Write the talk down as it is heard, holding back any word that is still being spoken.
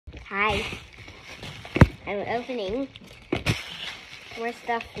Hi. I'm opening more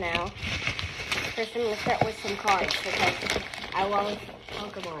stuff now. First I'm going to start with some cards because I love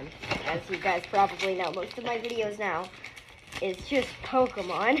Pokemon. As you guys probably know, most of my videos now is just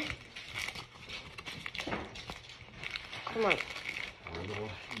Pokemon. Come on.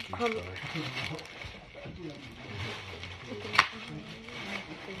 Come.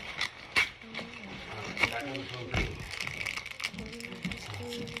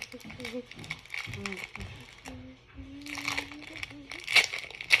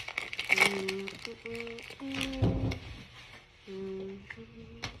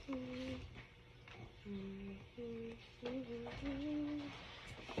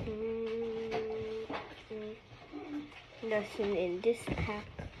 Nothing in this pack.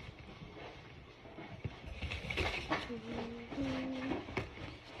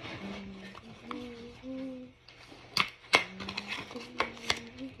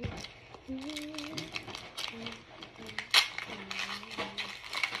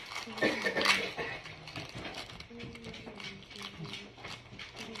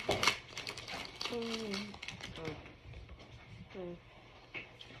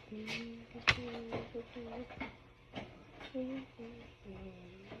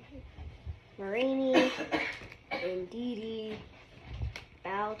 Marini, Indeedee,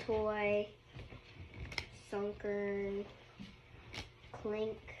 Baltoy, Sunkern,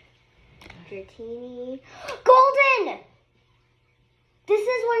 Clink, Dratini. Golden! This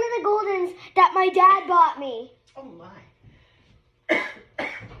is one of the Goldens that my dad bought me. Oh my. Did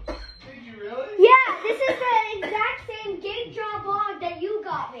you really? Yeah, this is the exact same gate draw bog that you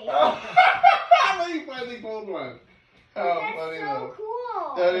got me. How you finally pulled one? How That's funny so though.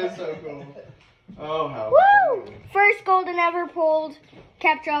 cool. That is so cool. Oh, how Woo! funny. First Golden ever pulled,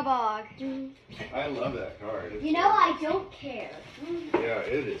 Capture Bog. I love that card. It's You know, I don't care. Yeah,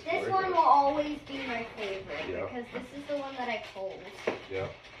 it is. This gorgeous. one will always be my favorite Yeah. because this is the one that I pulled. Yeah.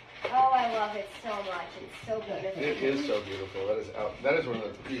 Oh, I love it so much. It's so beautiful. It is so beautiful. That is out. That is one of the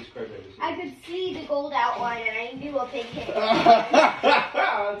prettiest cards I've ever seen. I could see the gold outline and I knew a big hit.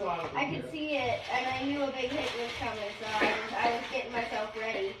 That's awesome. I could see it and I knew a big hit was coming, so I was getting myself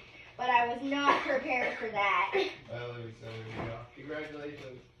ready. But I was not prepared for that. Well, there we go.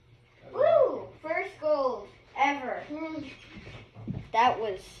 Congratulations. Woo! First gold ever. That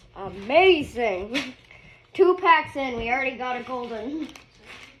was amazing. 2 packs in, we already got a golden.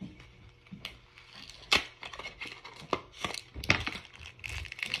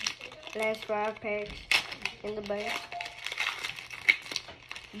 Last 5 packs in the bag.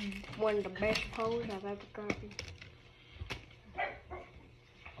 One of the best pulls I've ever gotten.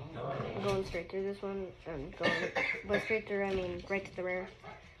 I'm going straight through this one. I'm going, by straight through, I mean right to the rear.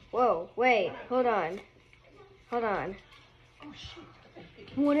 Whoa, wait, hold on. Hold on.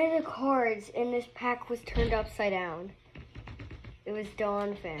 One of the cards in this pack was turned upside down. It was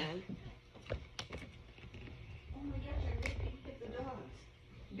Dawn Fan. Oh my gosh, I really picked the dogs.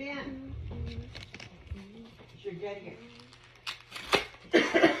 Ben. It's your daddy.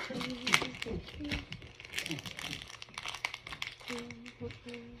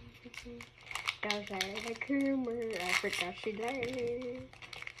 Does the Coomer, I forgot she died.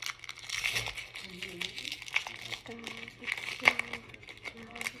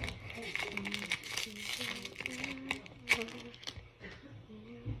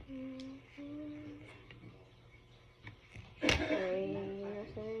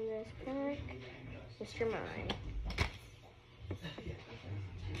 Mr. Mine.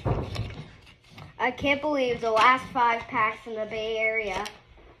 I can't believe the last 5 packs in the Bay Area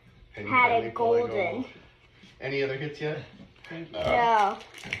had a golden. Any other hits yet? No.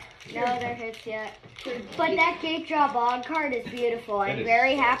 No other hits yet. But that gate draw bog card is beautiful. I'm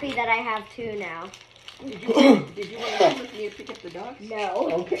very happy that I have 2 now. Did you want to come with me to pick up the dogs?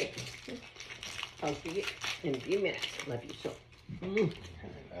 No. Okay. I'll see you in a few minutes. Love you so.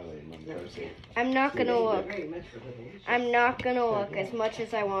 I'm not gonna look. Very much for living. I'm not gonna look as much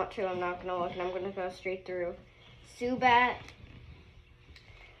as I want to. I'm not gonna look, and I'm gonna go straight through. Zubat,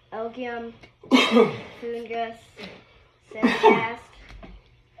 Elgium, Foongus, Sandcast,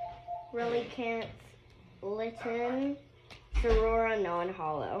 Relicanth, Litten, Sorora,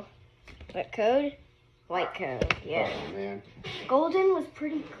 non-hollow. What code? White code, yeah. Oh, man. Golden was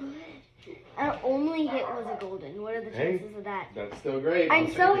pretty good. Our only hit was a golden. What are the chances of that? That's still great.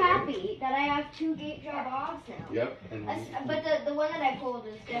 I'm so happy that I have 2 gate draw bogs now. Yep. But the one that I pulled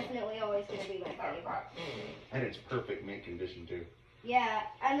is definitely always going to be my favorite. And it's perfect mint condition too. Yeah,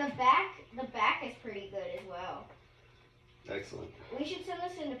 and the back is pretty good as well. Excellent. We should send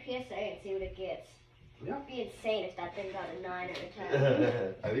this into PSA and see what it gets. Yeah. It'd be insane if that thing got a 9 or a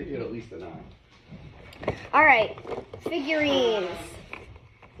 10. I think you get at least a 9. Alright, figurines.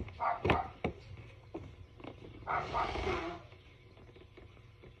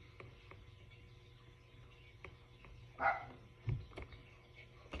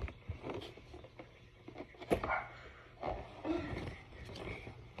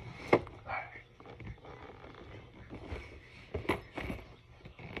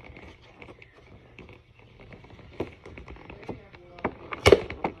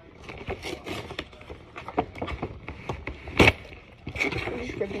 I'm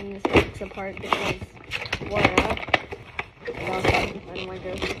just ripping this box apart because why not? I don't want to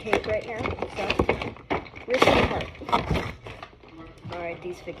go through tape right now, so rip it apart. Alright,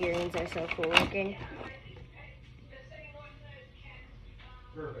 these figurines are so cool looking.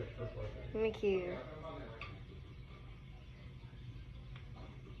 Let me cute.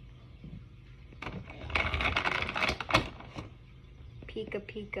 Pika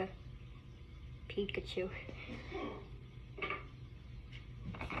Pika. Pikachu.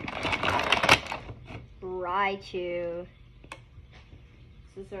 Raichu.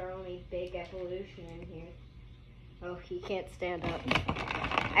 This is our only big evolution in here. Oh, he can't stand up.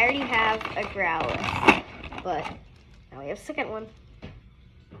 I already have a Growlithe, but now we have a second one.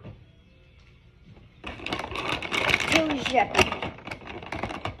 Giuseppe.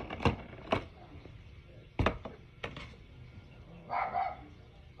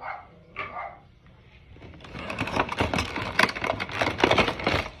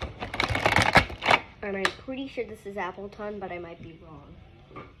 And I'm pretty sure this is Appleton, but I might be wrong.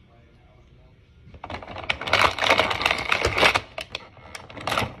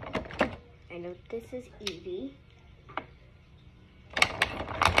 I know this is Eevee.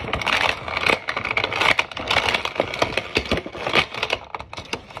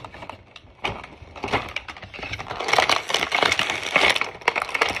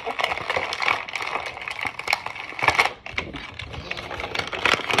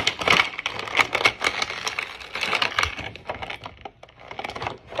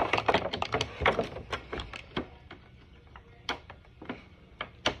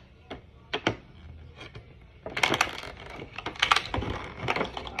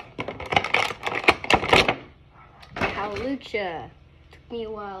 Lucha. Took me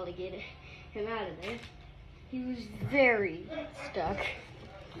a while to get him out of there. He was very stuck,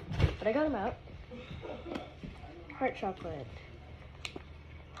 but I got him out. Heart chocolate.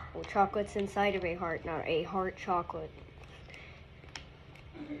 Oh, chocolate's inside of a heart, not a heart chocolate.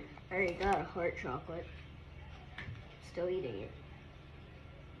 I already got a heart chocolate. Still eating it.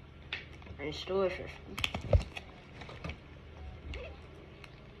 And it's delicious.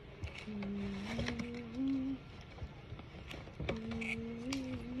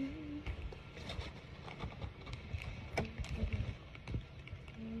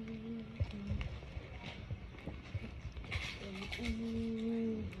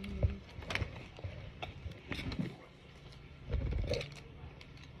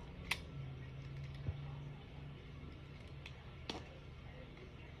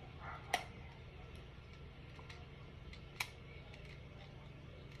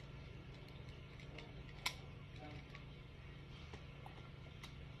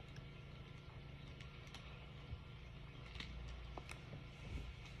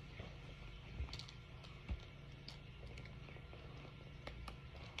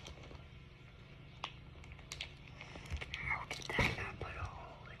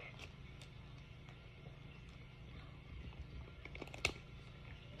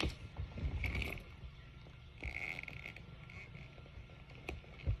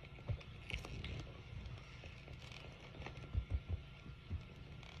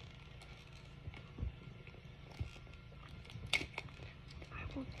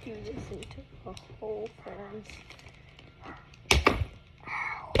 Do this into a hole, friends.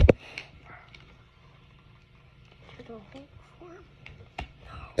 Ow. To the hole form?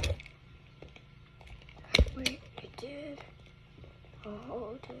 No. Wait, it did. A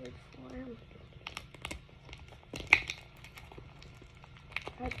hole did form.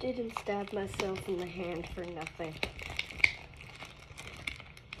 I didn't stab myself in the hand for nothing.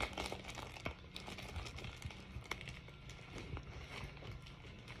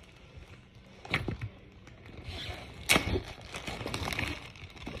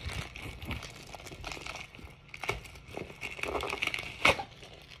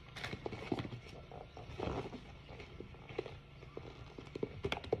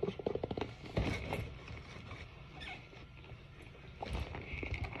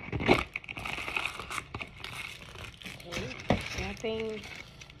 Wrapping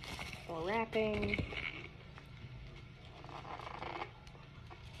or wrapping.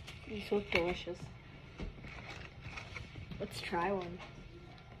 These look delicious. Let's try one.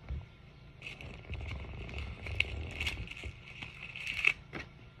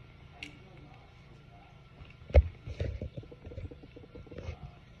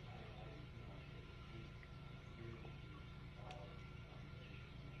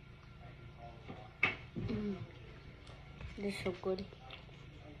 This is so good.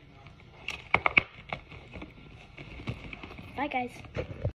 Bye, guys.